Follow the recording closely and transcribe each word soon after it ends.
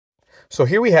So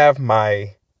here we have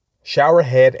my shower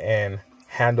head and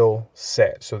handle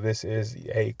set. So this is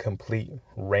a complete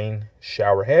rain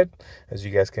shower head, as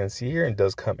you guys can see here. It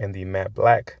does come in the matte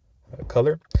black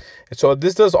color. And so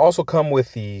this does also come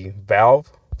with the valve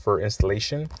for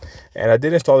installation. And I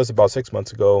did install this about 6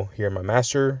 months ago here in my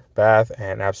master bath,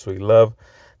 and absolutely love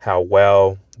how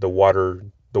well the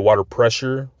water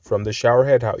pressure from the shower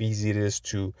head, how easy it is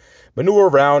to maneuver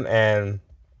around and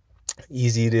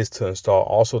easy it is to install.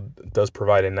 Also does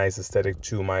provide a nice aesthetic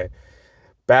to my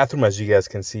bathroom, as you guys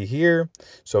can see here.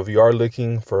 So if you are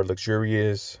looking for a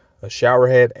luxurious shower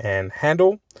head and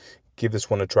handle, give this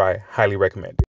one a try. Highly recommend it.